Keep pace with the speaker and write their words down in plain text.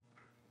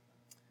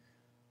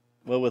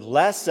Well, with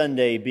last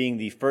Sunday being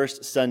the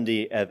first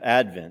Sunday of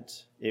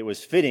Advent, it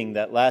was fitting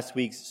that last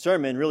week's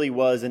sermon really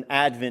was an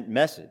Advent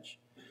message.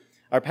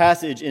 Our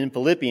passage in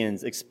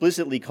Philippians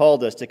explicitly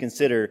called us to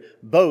consider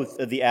both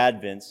of the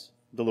Advents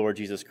of the Lord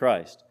Jesus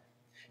Christ.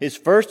 His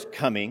first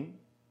coming,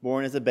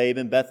 born as a babe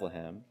in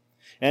Bethlehem,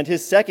 and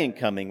his second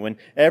coming, when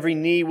every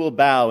knee will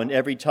bow and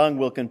every tongue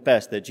will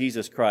confess that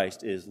Jesus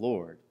Christ is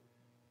Lord.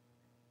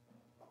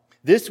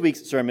 This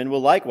week's sermon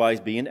will likewise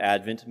be an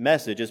Advent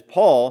message, as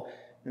Paul,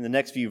 in the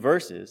next few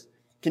verses,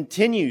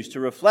 continues to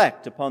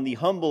reflect upon the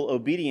humble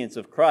obedience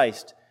of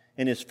Christ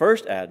in his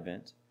first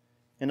advent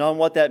and on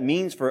what that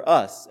means for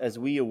us as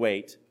we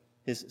await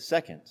his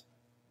second.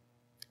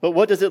 But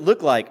what does it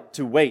look like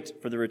to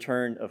wait for the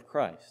return of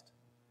Christ?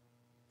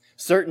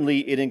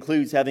 Certainly it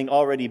includes having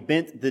already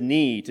bent the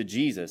knee to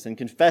Jesus and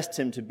confessed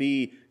him to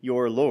be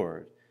your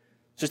Lord,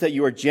 just that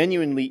you are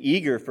genuinely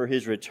eager for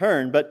his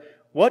return. But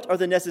what are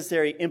the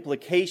necessary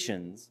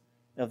implications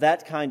of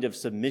that kind of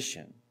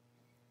submission?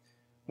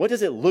 What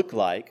does it look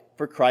like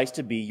for Christ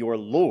to be your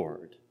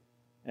Lord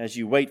as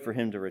you wait for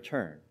him to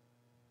return?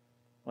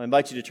 Well, I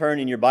invite you to turn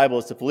in your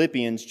Bibles to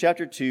Philippians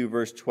chapter 2,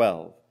 verse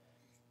 12.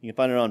 You can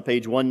find it on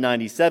page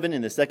 197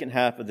 in the second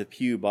half of the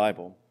Pew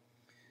Bible.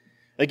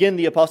 Again,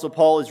 the Apostle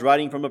Paul is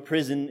writing from a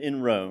prison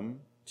in Rome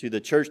to the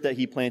church that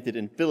he planted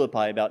in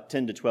Philippi about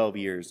 10 to 12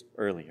 years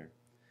earlier.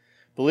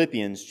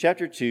 Philippians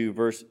chapter 2,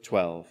 verse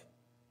 12.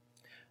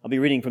 I'll be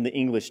reading from the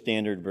English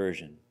Standard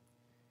Version.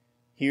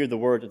 Hear the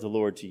word of the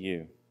Lord to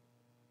you.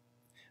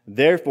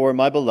 Therefore,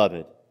 my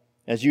beloved,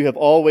 as you have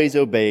always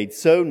obeyed,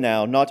 so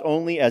now, not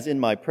only as in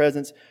my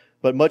presence,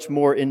 but much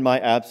more in my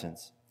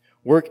absence,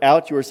 work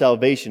out your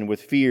salvation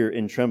with fear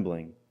and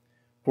trembling.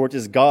 For it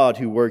is God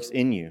who works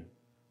in you,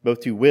 both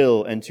to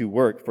will and to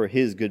work for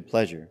his good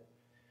pleasure.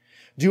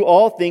 Do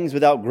all things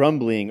without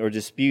grumbling or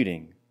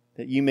disputing,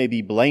 that you may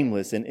be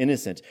blameless and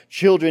innocent,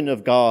 children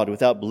of God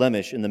without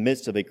blemish in the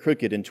midst of a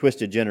crooked and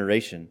twisted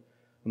generation,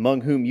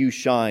 among whom you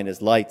shine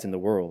as lights in the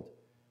world,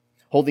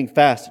 holding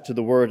fast to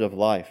the word of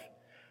life,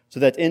 so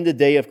that in the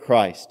day of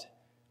Christ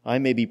I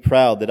may be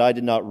proud that I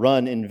did not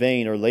run in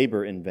vain or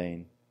labor in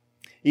vain.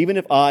 Even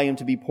if I am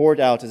to be poured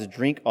out as a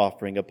drink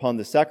offering upon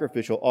the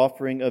sacrificial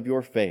offering of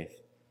your faith,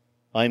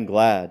 I am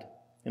glad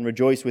and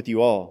rejoice with you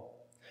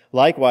all.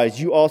 Likewise,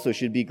 you also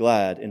should be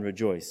glad and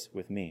rejoice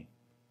with me.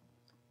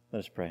 Let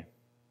us pray.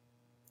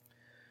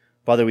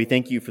 Father, we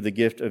thank you for the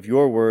gift of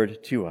your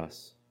word to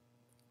us.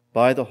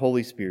 By the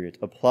Holy Spirit,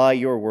 apply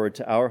your word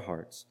to our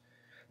hearts,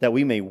 that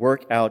we may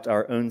work out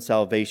our own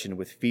salvation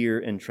with fear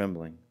and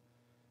trembling.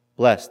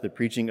 Bless the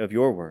preaching of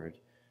your word.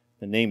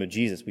 In the name of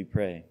Jesus we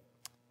pray.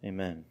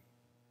 Amen.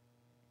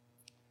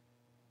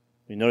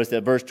 We notice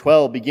that verse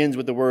 12 begins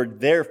with the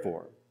word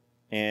therefore.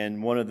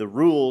 And one of the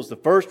rules, the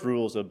first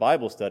rules of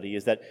Bible study,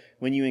 is that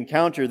when you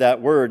encounter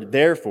that word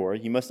therefore,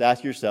 you must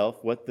ask yourself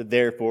what the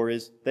therefore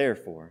is there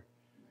for.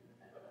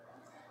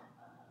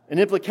 An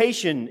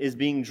implication is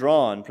being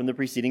drawn from the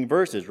preceding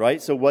verses,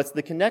 right? So what's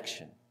the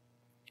connection?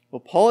 Well,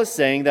 Paul is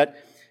saying that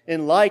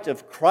in light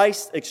of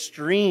Christ's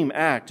extreme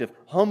act of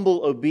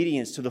humble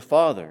obedience to the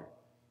Father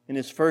in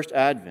his first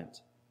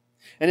advent,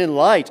 and in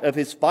light of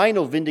his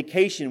final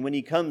vindication when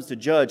he comes to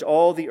judge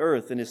all the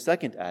earth in his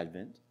second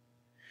advent,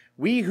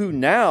 we who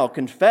now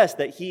confess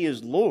that he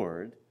is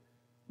Lord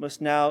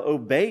must now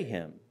obey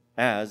him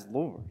as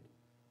Lord.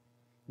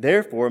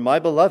 Therefore, my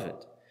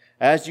beloved,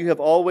 as you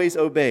have always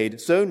obeyed,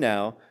 so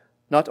now,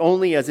 not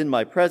only as in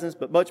my presence,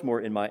 but much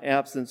more in my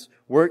absence,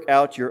 work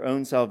out your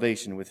own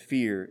salvation with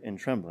fear and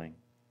trembling.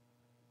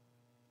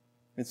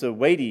 It's a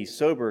weighty,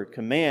 sober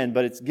command,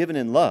 but it's given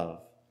in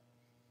love.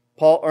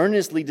 Paul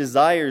earnestly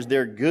desires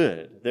their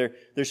good,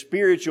 their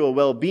spiritual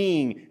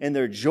well-being, and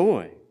their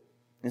joy.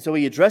 And so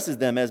he addresses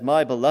them as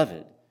my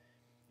beloved.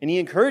 And he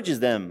encourages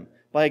them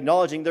by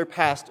acknowledging their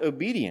past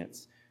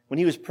obedience when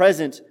he was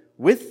present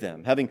with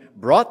them, having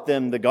brought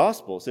them the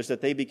gospel such that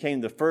they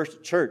became the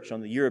first church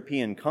on the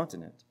European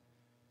continent.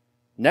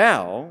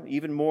 Now,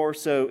 even more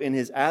so in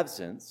his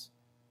absence,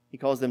 he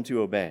calls them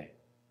to obey.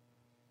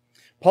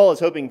 Paul is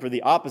hoping for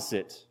the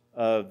opposite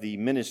of the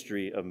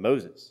ministry of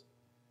Moses.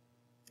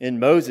 In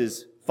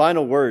Moses'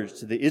 final words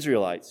to the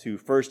Israelites who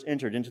first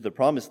entered into the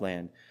promised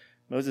land,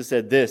 Moses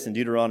said this in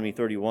Deuteronomy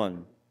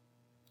 31,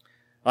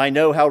 I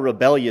know how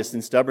rebellious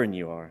and stubborn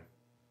you are.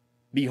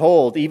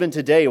 Behold, even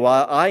today,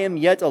 while I am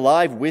yet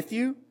alive with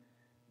you,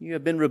 you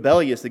have been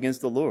rebellious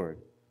against the Lord.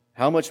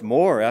 How much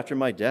more after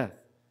my death?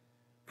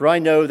 For I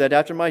know that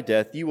after my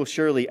death you will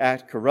surely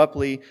act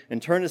corruptly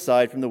and turn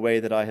aside from the way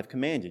that I have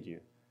commanded you.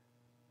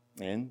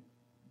 And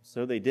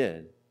so they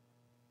did.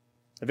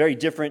 A very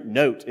different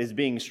note is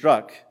being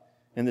struck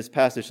in this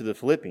passage to the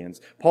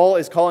Philippians. Paul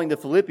is calling the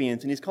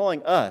Philippians, and he's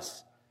calling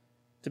us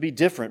to be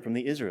different from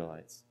the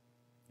Israelites,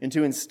 and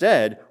to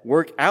instead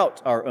work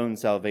out our own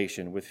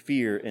salvation with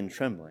fear and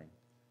trembling.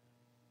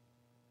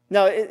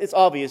 Now, it's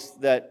obvious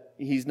that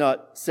he's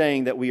not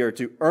saying that we are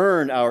to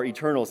earn our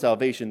eternal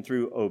salvation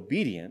through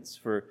obedience,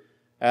 for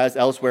as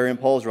elsewhere in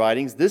Paul's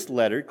writings, this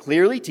letter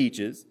clearly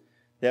teaches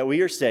that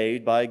we are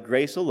saved by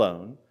grace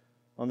alone,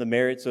 on the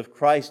merits of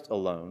Christ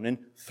alone and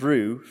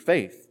through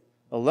faith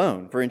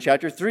alone. For in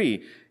chapter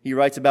 3, he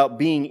writes about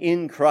being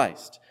in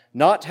Christ,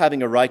 not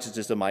having a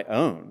righteousness of my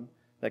own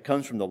that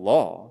comes from the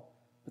law,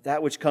 but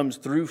that which comes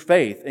through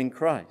faith in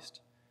Christ,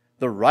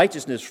 the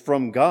righteousness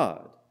from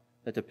God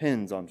that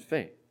depends on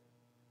faith.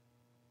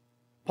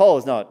 Paul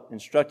is not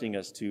instructing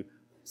us to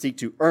seek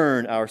to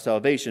earn our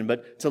salvation,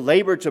 but to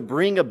labor to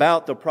bring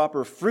about the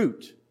proper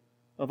fruit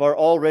of our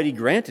already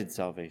granted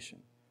salvation.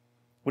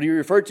 What he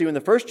referred to in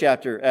the first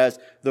chapter as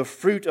the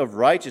fruit of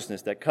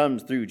righteousness that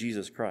comes through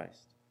Jesus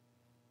Christ.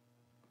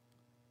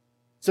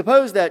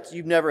 Suppose that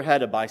you've never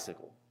had a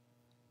bicycle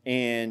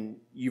and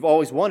you've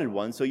always wanted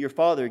one, so your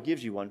father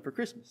gives you one for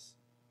Christmas.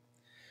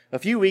 A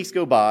few weeks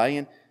go by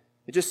and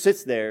it just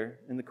sits there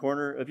in the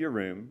corner of your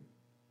room,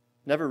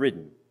 never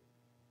ridden.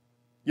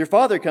 Your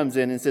father comes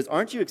in and says,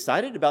 "Aren't you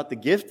excited about the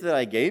gift that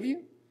I gave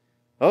you?"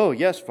 "Oh,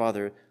 yes,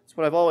 Father, it's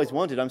what I've always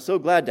wanted. I'm so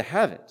glad to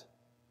have it."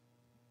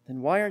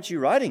 "Then why aren't you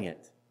riding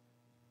it?"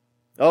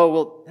 "Oh,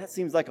 well, that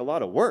seems like a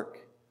lot of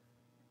work.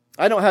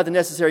 I don't have the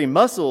necessary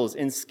muscles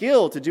and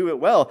skill to do it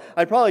well.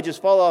 I'd probably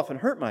just fall off and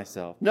hurt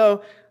myself.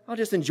 No, I'll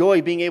just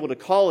enjoy being able to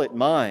call it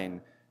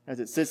mine as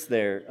it sits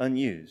there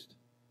unused."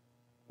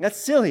 That's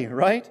silly,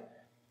 right?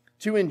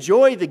 To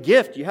enjoy the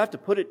gift, you have to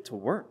put it to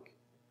work.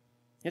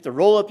 You have to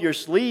roll up your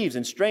sleeves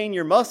and strain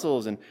your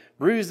muscles and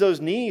bruise those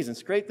knees and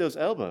scrape those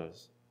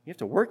elbows. You have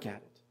to work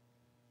at it.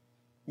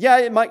 Yeah,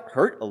 it might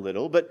hurt a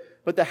little, but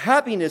the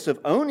happiness of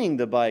owning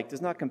the bike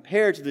does not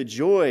compare to the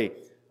joy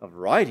of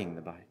riding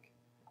the bike.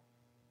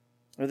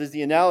 Or there's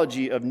the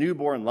analogy of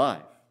newborn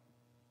life.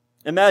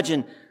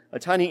 Imagine a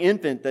tiny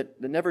infant that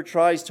never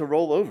tries to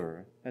roll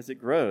over as it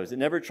grows. It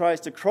never tries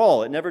to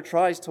crawl. It never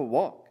tries to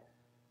walk.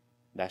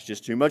 That's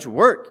just too much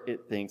work,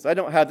 it thinks. I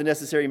don't have the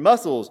necessary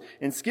muscles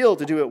and skill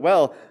to do it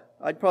well.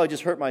 I'd probably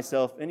just hurt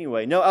myself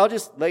anyway. No, I'll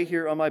just lay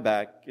here on my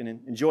back and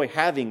enjoy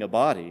having a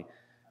body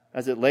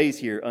as it lays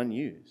here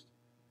unused.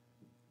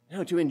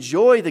 No, to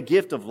enjoy the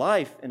gift of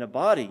life in a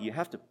body, you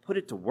have to put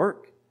it to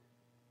work.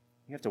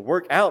 You have to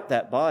work out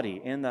that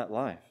body and that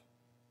life.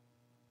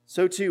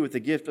 So too with the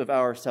gift of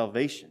our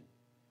salvation,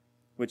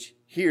 which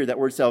here, that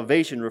word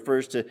salvation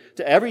refers to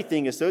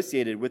everything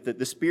associated with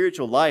the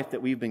spiritual life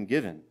that we've been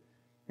given.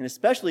 And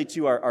especially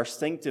to our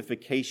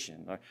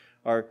sanctification,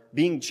 our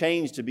being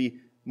changed to be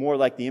more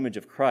like the image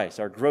of Christ,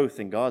 our growth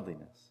in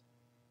godliness.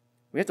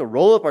 We have to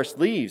roll up our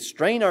sleeves,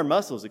 strain our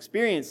muscles,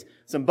 experience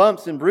some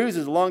bumps and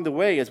bruises along the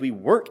way as we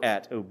work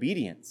at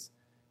obedience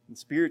and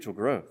spiritual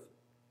growth.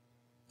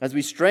 As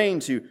we strain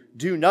to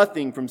do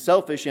nothing from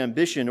selfish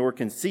ambition or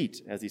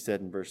conceit, as he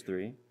said in verse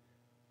 3.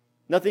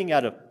 Nothing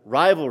out of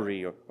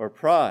rivalry or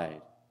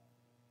pride.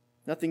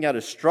 Nothing out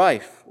of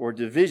strife or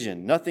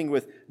division. Nothing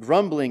with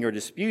grumbling or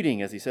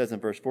disputing, as he says in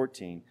verse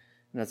 14.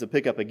 And that's a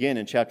pickup again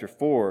in chapter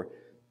 4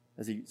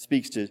 as he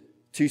speaks to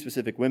two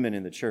specific women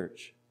in the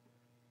church.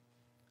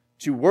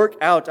 To work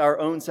out our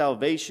own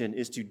salvation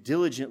is to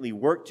diligently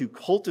work to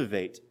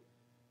cultivate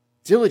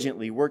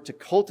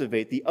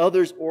the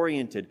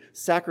others-oriented,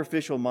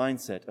 sacrificial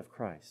mindset of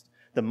Christ.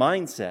 The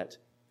mindset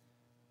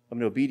of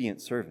an obedient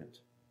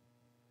servant.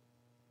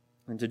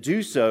 And to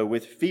do so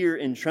with fear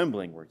and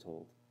trembling, we're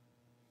told.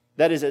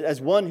 That is, as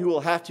one who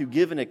will have to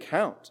give an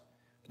account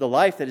for the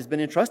life that has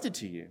been entrusted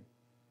to you.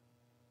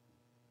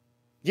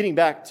 Getting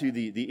back to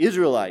the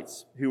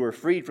Israelites who were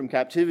freed from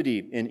captivity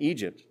in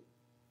Egypt,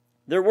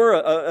 there were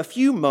a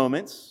few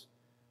moments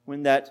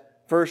when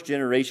that first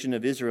generation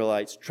of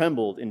Israelites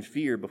trembled in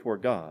fear before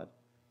God.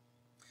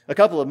 A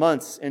couple of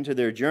months into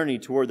their journey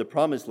toward the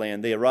Promised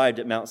Land, they arrived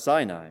at Mount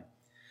Sinai.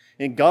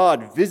 And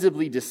God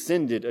visibly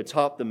descended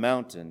atop the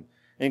mountain.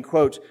 And,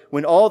 quote,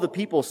 "When all the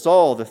people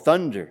saw the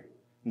thunder,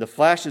 and the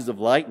flashes of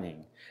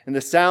lightning, and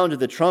the sound of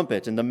the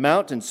trumpet, and the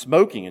mountain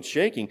smoking and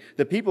shaking,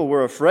 the people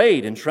were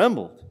afraid and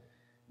trembled,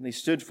 and they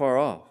stood far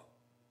off."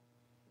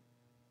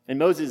 And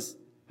Moses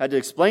had to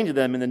explain to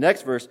them in the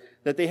next verse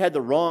that they had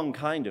the wrong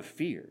kind of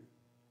fear.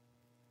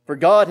 For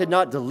God had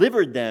not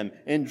delivered them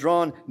and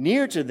drawn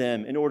near to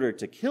them in order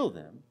to kill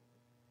them.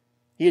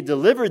 He had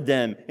delivered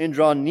them and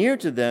drawn near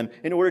to them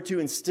in order to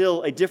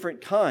instill a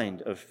different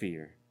kind of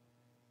fear.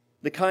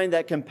 The kind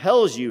that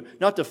compels you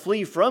not to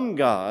flee from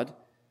God,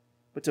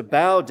 but to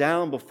bow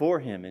down before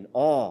Him in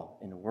awe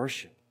and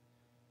worship,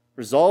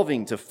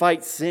 resolving to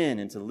fight sin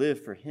and to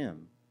live for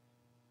Him.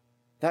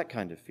 That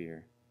kind of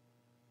fear.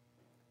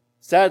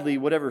 Sadly,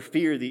 whatever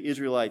fear the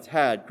Israelites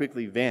had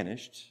quickly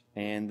vanished,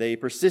 and they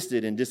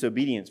persisted in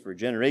disobedience for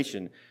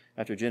generation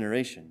after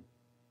generation.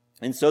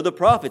 And so the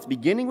prophets,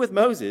 beginning with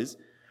Moses,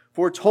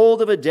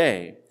 foretold of a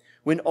day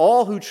when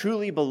all who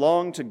truly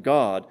belonged to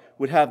God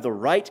would have the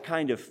right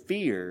kind of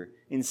fear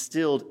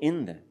instilled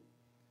in them.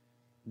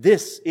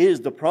 This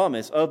is the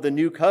promise of the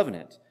new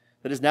covenant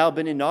that has now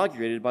been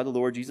inaugurated by the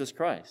Lord Jesus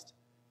Christ.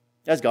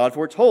 As God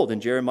foretold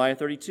in Jeremiah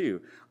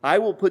 32, "I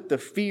will put the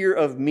fear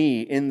of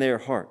me in their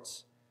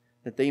hearts,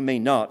 that they may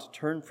not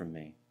turn from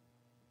me."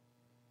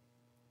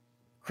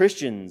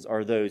 Christians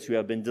are those who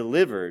have been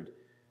delivered,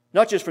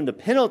 not just from the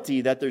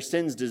penalty that their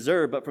sins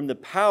deserve, but from the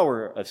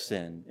power of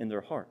sin in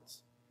their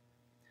hearts.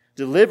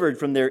 delivered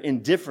from their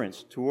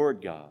indifference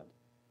toward God,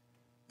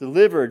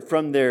 delivered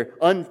from their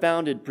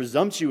unfounded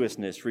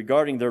presumptuousness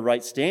regarding their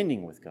right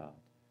standing with God,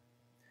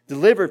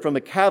 delivered from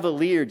a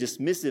cavalier,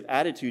 dismissive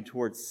attitude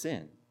towards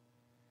sin,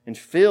 and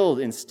filled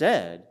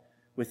instead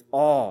with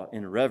awe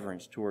and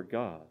reverence toward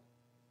God.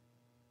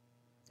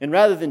 And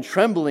rather than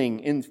trembling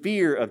in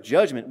fear of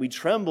judgment, we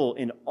tremble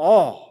in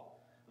awe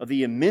of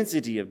the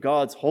immensity of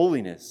God's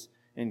holiness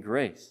and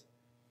grace.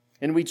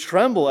 And we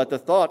tremble at the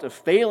thought of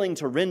failing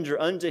to render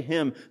unto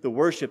Him the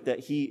worship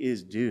that He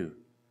is due.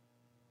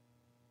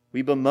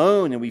 We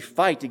bemoan and we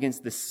fight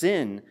against the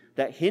sin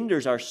that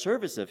hinders our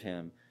service of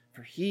Him,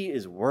 for He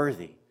is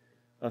worthy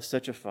of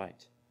such a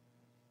fight.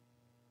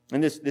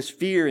 And this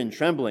fear and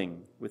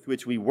trembling with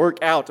which we work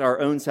out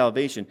our own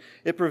salvation,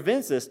 it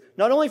prevents us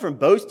not only from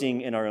boasting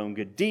in our own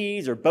good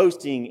deeds or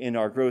boasting in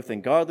our growth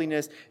in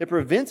godliness, it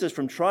prevents us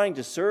from trying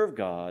to serve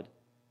God,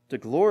 to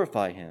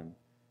glorify Him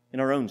in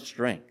our own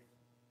strength.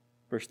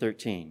 Verse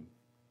 13,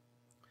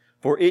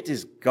 for it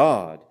is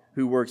God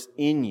who works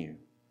in you,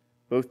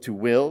 both to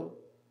will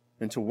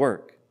and to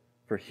work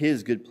for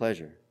His good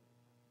pleasure.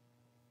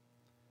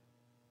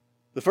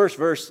 The first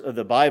verse of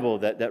the Bible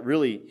that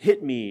really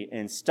hit me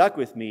and stuck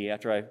with me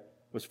after I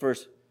was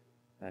first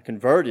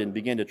converted and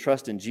began to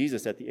trust in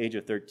Jesus at the age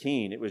of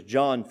 13, it was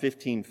John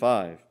 15:5.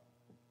 I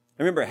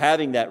remember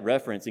having that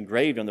reference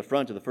engraved on the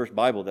front of the first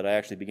Bible that I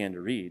actually began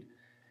to read.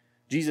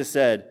 Jesus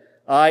said,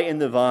 I am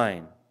the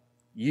vine,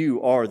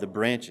 you are the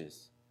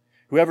branches.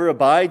 Whoever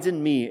abides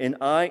in me and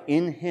I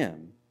in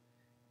him,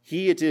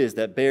 he it is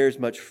that bears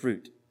much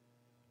fruit.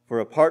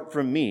 For apart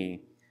from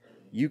me,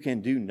 you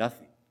can do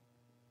nothing.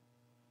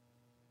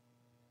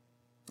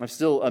 I'm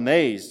still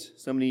amazed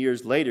so many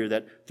years later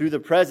that through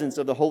the presence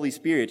of the Holy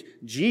Spirit,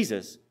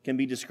 Jesus can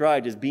be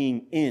described as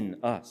being in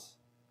us.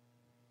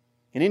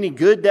 And any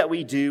good that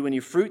we do, any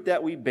fruit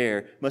that we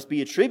bear, must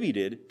be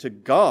attributed to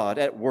God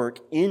at work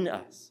in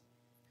us,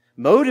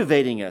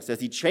 motivating us as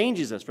He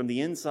changes us from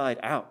the inside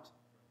out,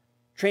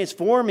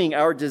 transforming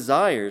our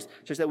desires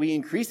such that we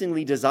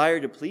increasingly desire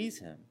to please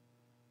Him,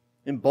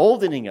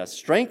 emboldening us,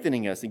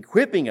 strengthening us,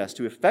 equipping us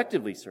to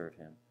effectively serve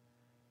Him.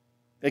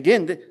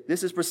 Again,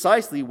 this is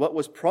precisely what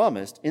was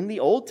promised in the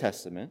Old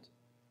Testament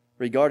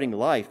regarding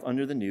life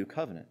under the new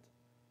covenant.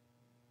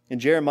 In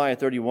Jeremiah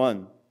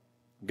 31,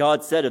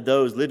 God said of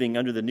those living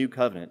under the new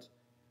covenant,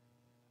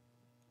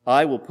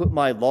 I will put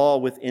my law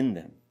within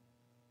them,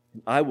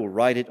 and I will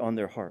write it on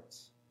their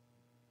hearts.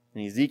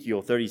 In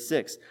Ezekiel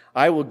 36,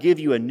 I will give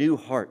you a new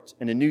heart,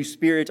 and a new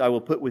spirit I will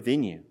put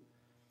within you.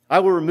 I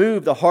will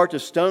remove the heart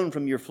of stone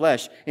from your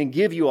flesh, and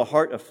give you a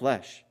heart of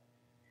flesh.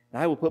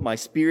 And I will put my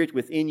spirit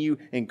within you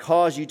and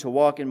cause you to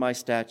walk in my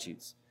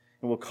statutes,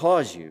 and will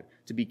cause you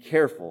to be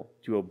careful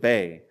to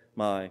obey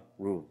my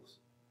rules.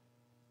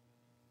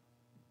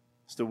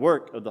 It's the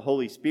work of the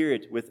Holy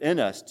Spirit within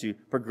us to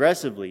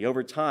progressively,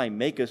 over time,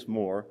 make us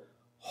more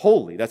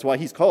holy. That's why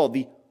He's called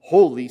the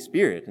Holy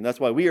Spirit, and that's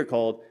why we are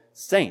called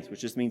saints,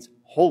 which just means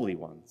holy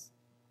ones.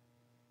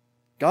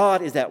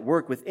 God is at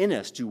work within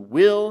us to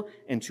will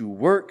and to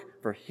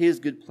work for His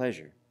good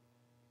pleasure.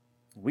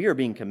 We are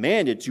being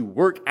commanded to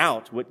work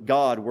out what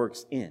God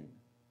works in.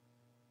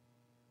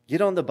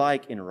 Get on the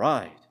bike and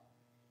ride.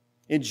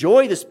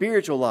 Enjoy the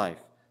spiritual life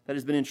that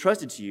has been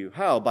entrusted to you.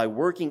 How? By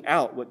working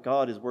out what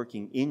God is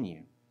working in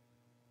you.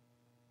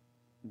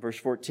 Verse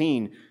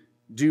 14,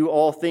 do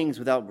all things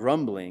without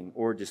grumbling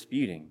or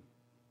disputing.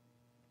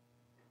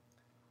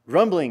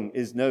 Grumbling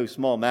is no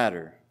small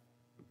matter,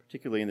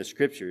 particularly in the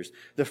Scriptures.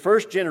 The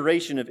first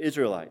generation of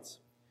Israelites,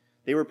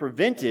 they were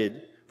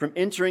prevented from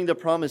entering the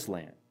Promised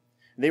Land.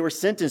 They were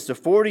sentenced to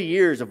 40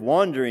 years of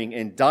wandering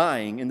and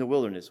dying in the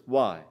wilderness.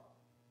 Why?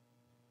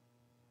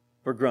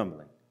 For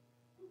grumbling.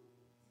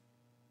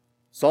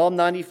 Psalm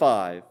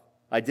 95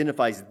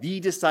 identifies the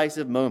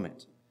decisive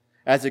moment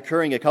as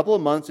occurring a couple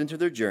of months into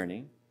their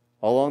journey.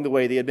 Along the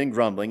way, they had been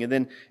grumbling. And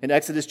then in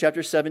Exodus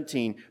chapter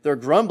 17, their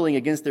grumbling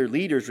against their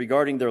leaders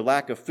regarding their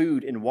lack of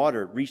food and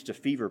water reached a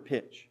fever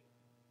pitch.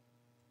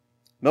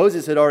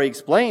 Moses had already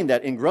explained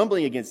that in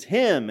grumbling against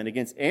him and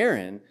against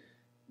Aaron,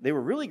 they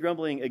were really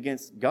grumbling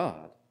against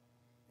God.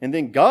 And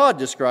then God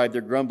described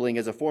their grumbling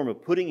as a form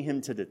of putting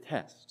Him to the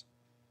test.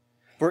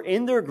 For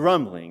in their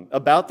grumbling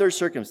about their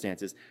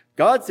circumstances,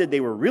 God said they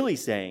were really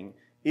saying,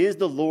 is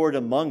the Lord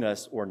among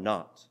us or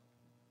not?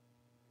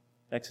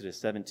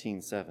 Exodus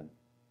 17:7.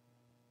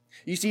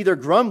 You see, their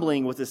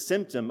grumbling was a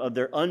symptom of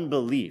their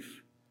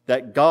unbelief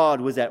that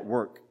God was at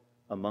work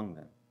among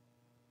them.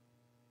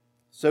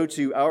 So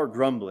too, our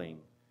grumbling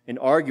and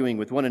arguing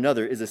with one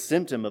another is a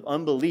symptom of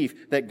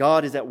unbelief that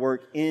God is at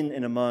work in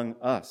and among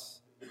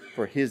us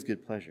for His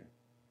good pleasure.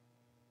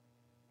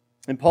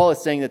 And Paul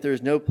is saying that there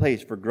is no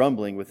place for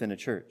grumbling within a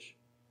church.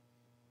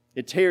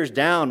 It tears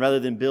down rather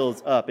than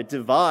builds up. It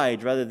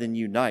divides rather than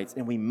unites.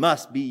 And we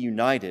must be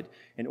united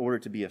in order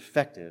to be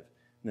effective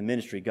in the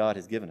ministry God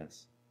has given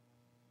us.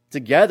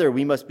 Together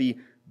we must be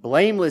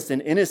blameless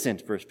and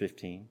innocent, verse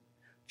 15,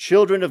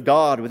 children of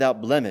God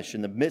without blemish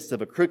in the midst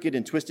of a crooked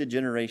and twisted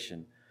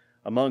generation,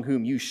 among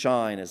whom you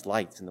shine as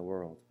lights in the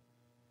world.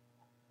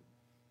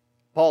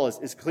 Paul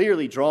is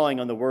clearly drawing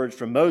on the words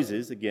from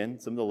Moses, again,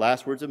 some of the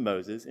last words of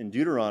Moses, in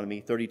Deuteronomy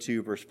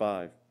 32, verse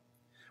 5,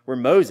 where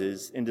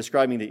Moses, in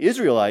describing the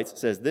Israelites,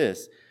 says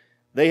this,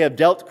 "They have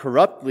dealt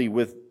corruptly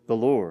with the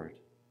Lord.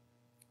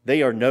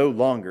 They are no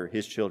longer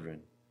his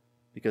children,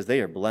 because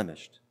they are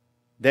blemished.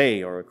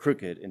 They are a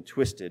crooked and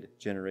twisted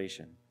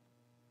generation."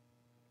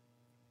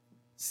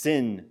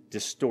 Sin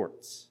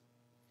distorts.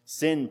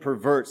 Sin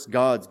perverts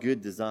God's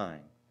good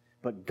design.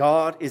 But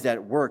God is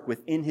at work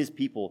within his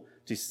people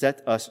to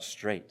set us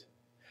straight,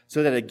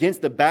 so that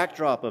against the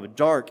backdrop of a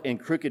dark and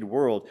crooked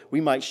world,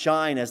 we might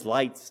shine as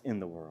lights in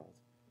the world.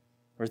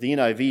 Or as the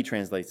NIV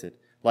translates it,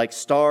 like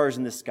stars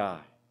in the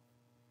sky,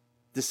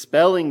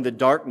 dispelling the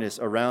darkness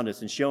around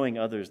us and showing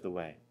others the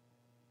way.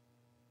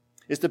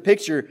 It's the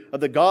picture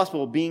of the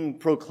gospel being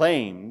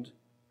proclaimed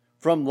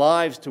from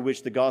lives to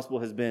which the gospel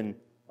has been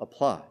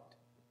applied.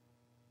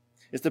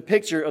 It's the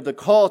picture of the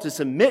call to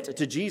submit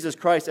to Jesus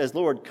Christ as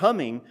Lord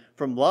coming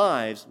from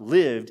lives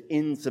lived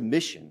in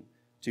submission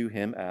to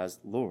him as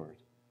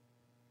Lord.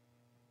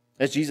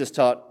 As Jesus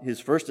taught his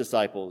first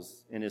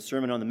disciples in his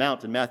Sermon on the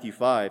Mount in Matthew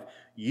 5,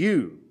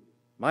 "You,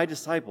 my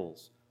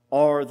disciples,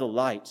 are the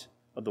light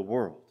of the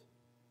world.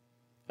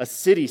 A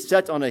city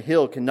set on a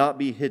hill cannot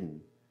be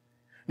hidden.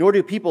 Nor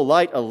do people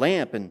light a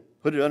lamp and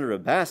put it under a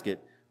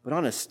basket, but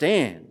on a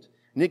stand,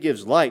 and it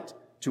gives light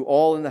to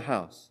all in the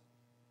house.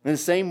 In the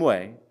same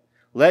way,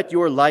 let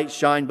your light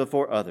shine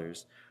before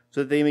others,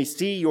 so that they may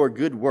see your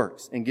good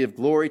works and give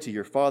glory to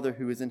your Father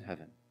who is in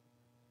heaven."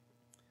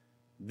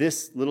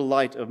 This little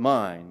light of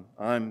mine,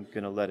 I'm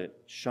going to let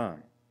it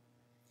shine.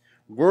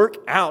 Work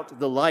out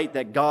the light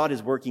that God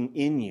is working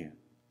in you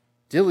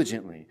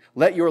diligently.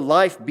 Let your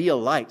life be a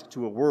light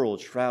to a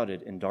world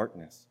shrouded in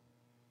darkness.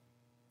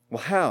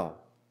 Well, how?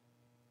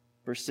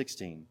 Verse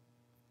 16,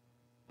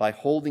 by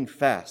holding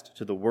fast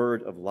to the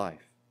word of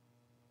life.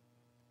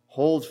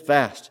 Hold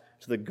fast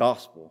to the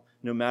gospel,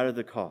 no matter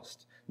the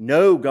cost.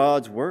 Know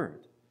God's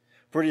word.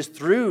 For it is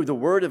through the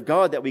word of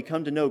God that we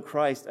come to know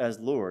Christ as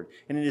Lord.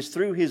 And it is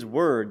through his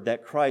word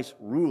that Christ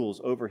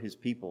rules over his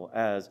people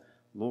as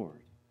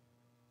Lord.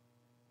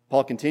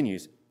 Paul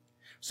continues,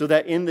 "So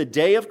that in the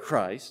day of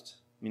Christ,"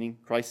 meaning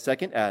Christ's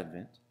second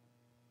advent,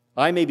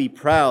 "I may be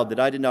proud that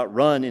I did not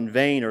run in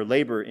vain or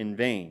labor in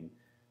vain,"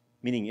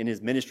 meaning in his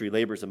ministry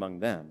labors among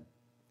them.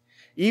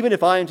 "Even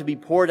if I am to be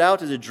poured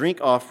out as a drink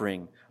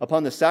offering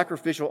upon the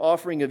sacrificial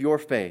offering of your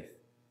faith,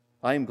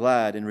 I am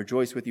glad and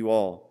rejoice with you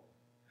all.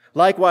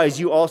 Likewise,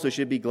 you also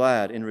should be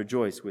glad and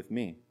rejoice with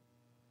me."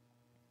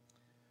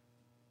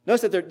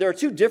 Notice that there are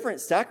two different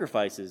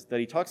sacrifices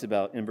that he talks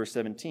about in verse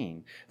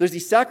 17. There's the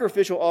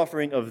sacrificial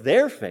offering of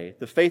their faith,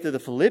 the faith of the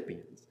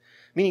Philippians,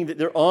 meaning that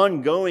their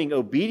ongoing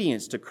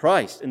obedience to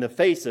Christ in the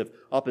face of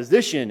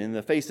opposition, in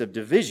the face of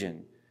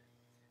division,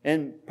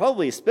 and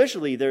probably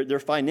especially their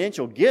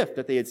financial gift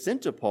that they had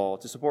sent to Paul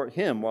to support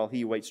him while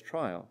he awaits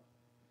trial.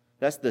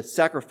 That's the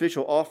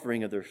sacrificial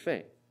offering of their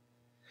faith.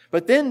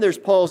 But then there's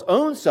Paul's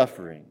own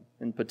suffering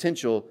and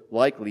potential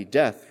likely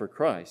death for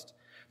Christ,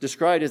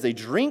 described as a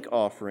drink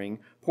offering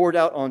poured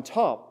out on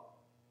top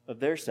of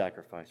their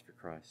sacrifice for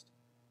Christ.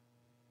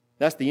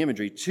 That's the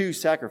imagery, two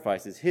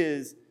sacrifices,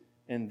 his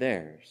and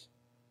theirs.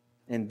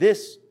 And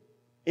this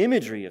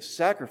imagery of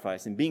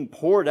sacrifice and being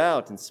poured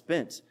out and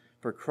spent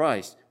for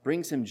Christ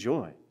brings him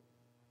joy.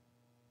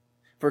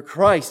 For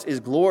Christ is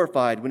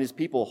glorified when his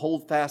people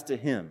hold fast to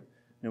him,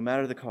 no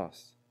matter the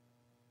cost.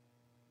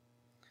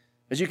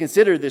 As you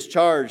consider this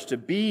charge to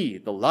be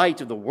the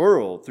light of the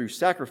world through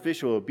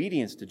sacrificial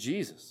obedience to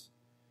Jesus,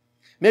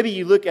 maybe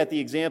you look at the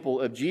example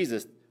of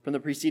Jesus from the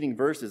preceding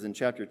verses in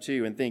chapter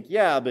 2 and think,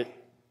 yeah, but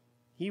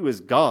he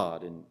was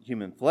God in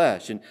human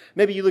flesh. And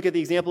maybe you look at the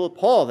example of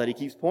Paul that he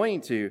keeps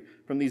pointing to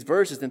from these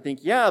verses and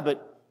think, yeah,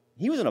 but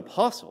he was an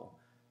apostle,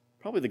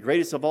 probably the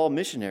greatest of all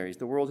missionaries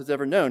the world has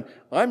ever known.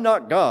 I'm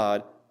not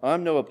God.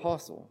 I'm no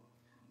apostle.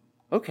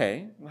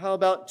 Okay, well, how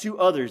about two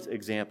others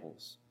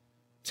examples?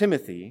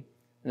 Timothy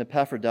and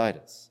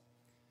Epaphroditus.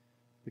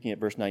 Looking at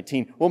verse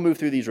 19. We'll move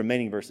through these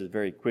remaining verses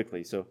very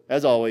quickly. So,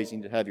 as always, you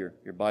need to have your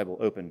Bible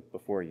open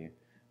before you.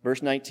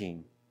 Verse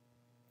 19.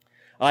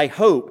 "I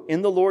hope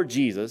in the Lord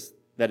Jesus,"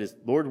 that is,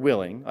 Lord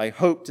willing, "I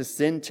hope to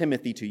send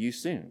Timothy to you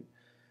soon,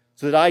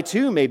 so that I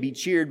too may be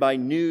cheered by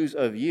news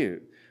of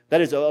you."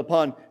 That is,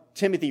 upon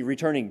Timothy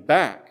returning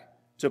back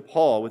to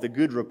Paul with a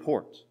good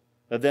report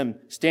of them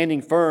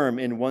standing firm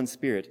in one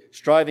spirit,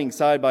 striving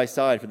side by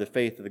side for the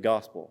faith of the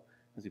gospel.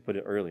 As we put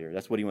it earlier,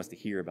 that's what he wants to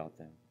hear about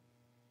them.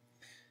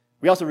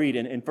 We also read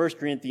in 1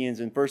 Corinthians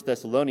and 1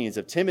 Thessalonians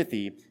of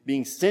Timothy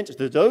being sent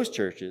to those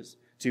churches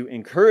to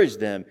encourage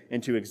them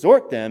and to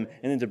exhort them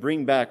and then to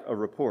bring back a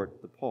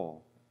report to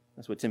Paul.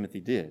 That's what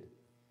Timothy did.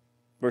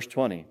 Verse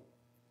 20,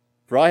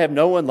 "For I have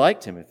no one like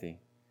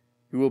Timothy,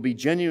 who will be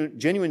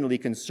genuinely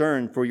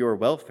concerned for your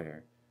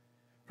welfare.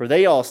 For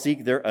they all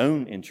seek their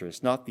own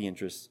interests, not the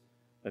interests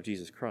of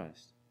Jesus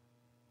Christ."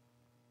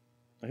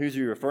 Now, who's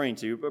he referring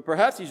to? But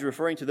perhaps he's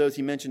referring to those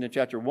he mentioned in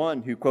chapter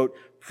 1 who, quote,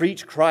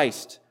 "preach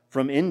Christ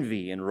from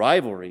envy and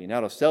rivalry and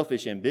out of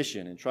selfish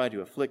ambition and try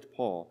to afflict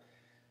Paul."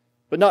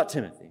 But not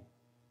Timothy.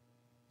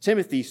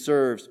 Timothy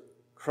serves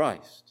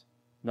Christ,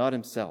 not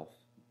himself.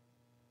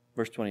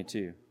 Verse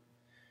 22.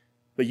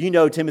 But you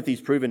know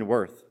Timothy's proven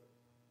worth.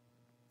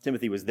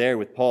 Timothy was there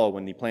with Paul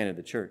when he planted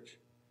the church.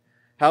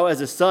 How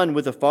as a son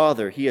with a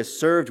father he has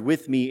served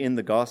with me in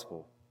the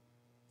gospel.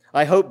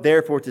 I hope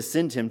therefore to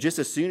send him just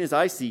as soon as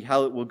I see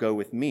how it will go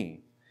with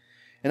me.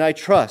 And I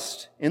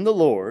trust in the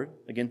Lord,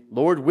 again,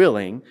 Lord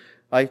willing,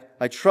 I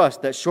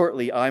trust that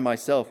shortly I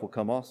myself will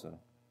come also.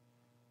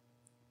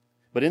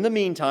 But in the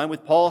meantime,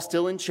 with Paul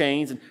still in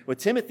chains, and with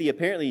Timothy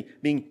apparently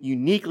being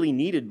uniquely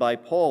needed by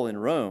Paul in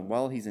Rome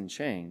while he's in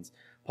chains,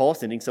 Paul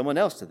sending someone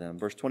else to them.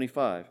 Verse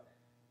 25.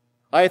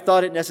 I have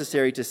thought it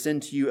necessary to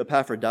send to you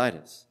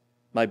Epaphroditus,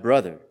 my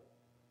brother,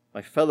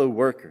 my fellow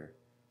worker,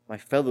 my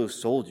fellow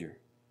soldier,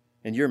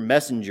 and your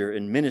messenger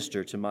and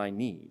minister to my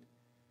need.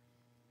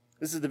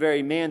 This is the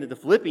very man that the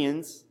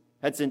Philippians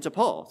had sent to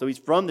Paul. So he's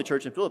from the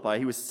church in Philippi.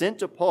 He was sent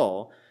to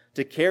Paul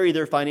to carry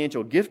their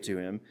financial gift to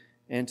him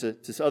and to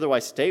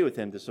otherwise stay with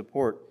him to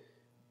support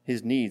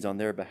his needs on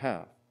their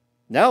behalf.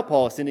 Now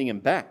Paul is sending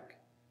him back,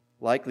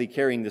 likely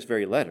carrying this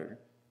very letter.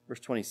 Verse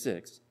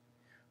 26.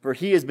 For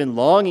he has been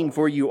longing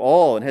for you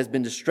all and has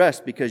been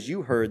distressed because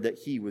you heard that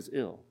he was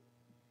ill.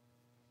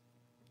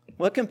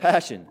 What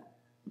compassion.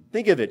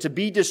 Think of it, to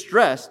be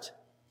distressed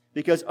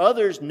because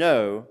others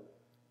know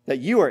that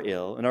you are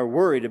ill and are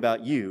worried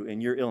about you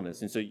and your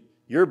illness. And so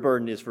your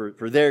burden is for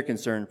their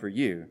concern for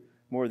you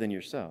more than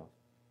yourself.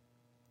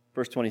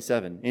 Verse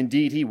 27,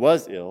 indeed he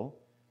was ill,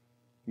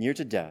 near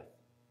to death,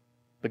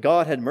 but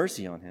God had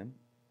mercy on him,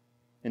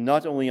 and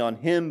not only on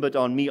him, but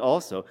on me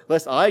also,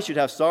 lest I should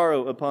have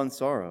sorrow upon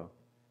sorrow.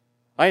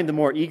 I am the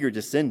more eager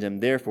to send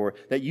him, therefore,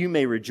 that you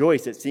may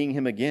rejoice at seeing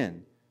him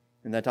again,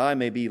 and that I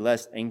may be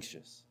less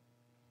anxious.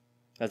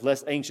 As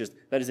less anxious,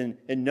 that is in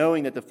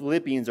knowing that the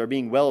Philippians are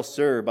being well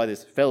served by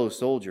this fellow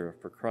soldier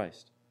for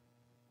Christ.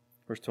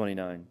 Verse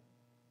 29,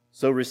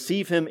 so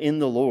receive him in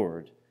the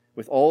Lord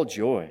with all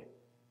joy,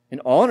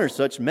 and honor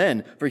such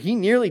men, for he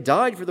nearly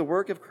died for the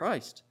work of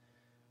Christ,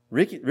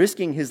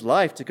 risking his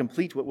life to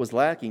complete what was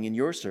lacking in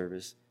your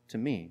service to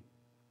me.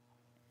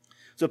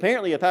 So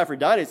apparently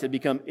Epaphroditus had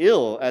become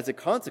ill as a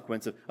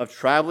consequence of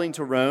traveling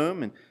to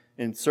Rome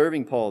and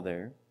serving Paul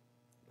there.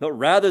 But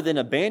rather than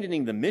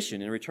abandoning the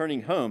mission and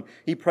returning home,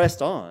 he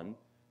pressed on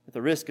at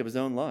the risk of his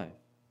own life.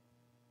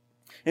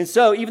 And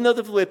so, even though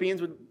the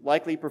Philippians would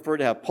likely prefer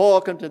to have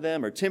Paul come to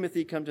them or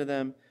Timothy come to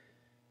them,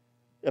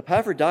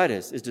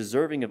 Epaphroditus is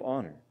deserving of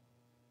honor.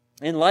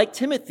 And like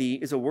Timothy,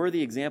 is a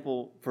worthy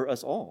example for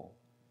us all.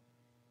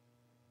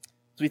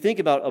 As we think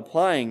about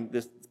applying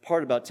this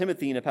part about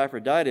Timothy and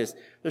Epaphroditus,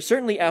 there's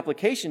certainly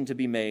application to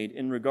be made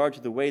in regard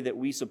to the way that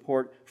we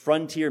support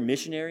frontier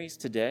missionaries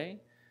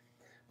today.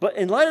 But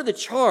in light of the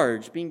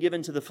charge being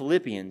given to the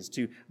Philippians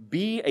to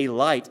be a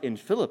light in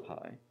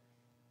Philippi,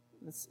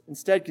 let's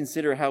instead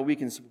consider how we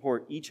can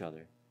support each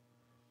other.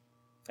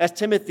 As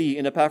Timothy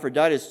and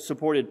Epaphroditus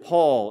supported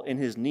Paul in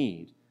his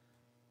need,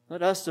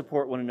 let us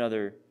support one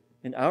another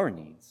in our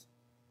needs.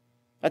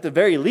 At the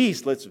very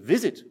least, let's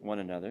visit one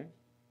another,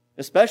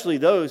 especially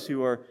those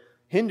who are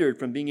hindered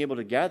from being able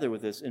to gather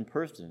with us in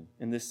person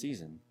in this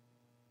season.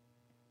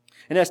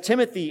 And as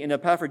Timothy and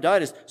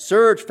Epaphroditus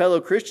served fellow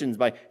Christians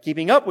by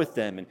keeping up with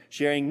them and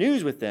sharing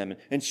news with them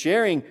and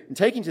sharing and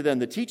taking to them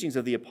the teachings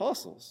of the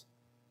apostles,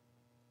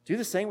 do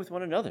the same with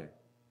one another.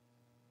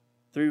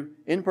 Through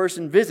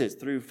in-person visits,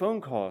 through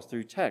phone calls,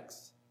 through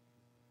texts.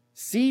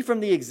 See from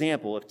the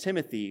example of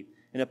Timothy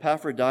and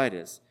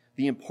Epaphroditus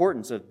the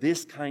importance of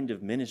this kind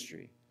of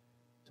ministry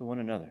to one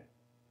another.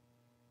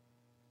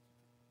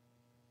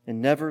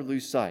 And never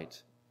lose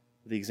sight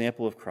of the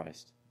example of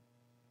Christ,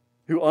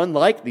 who,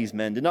 unlike these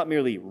men, did not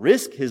merely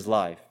risk his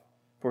life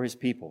for his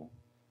people,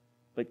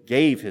 but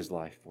gave his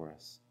life for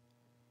us.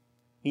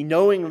 He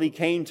knowingly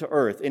came to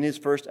earth in his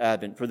first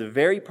advent for the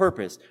very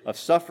purpose of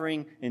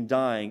suffering and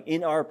dying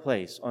in our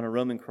place on a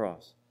Roman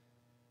cross.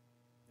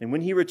 And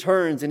when he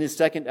returns in his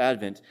second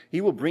advent,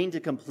 he will bring to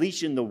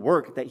completion the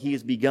work that he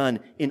has begun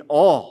in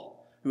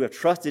all who have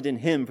trusted in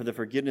him for the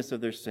forgiveness of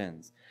their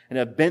sins and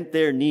have bent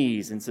their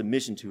knees in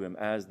submission to him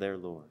as their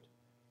Lord.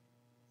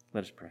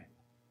 Let us pray.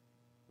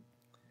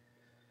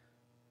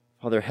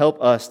 Father,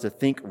 help us to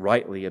think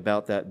rightly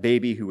about that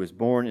baby who was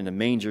born in a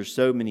manger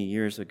so many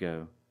years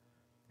ago,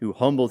 who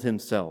humbled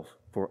himself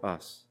for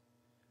us.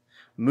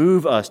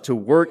 Move us to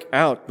work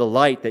out the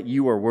light that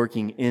you are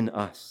working in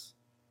us.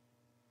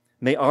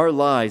 May our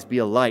lives be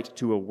a light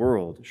to a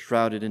world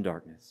shrouded in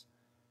darkness.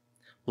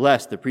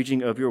 Bless the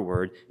preaching of your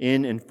word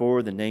in and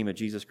for the name of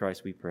Jesus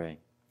Christ, we pray.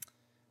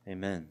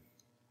 Amen.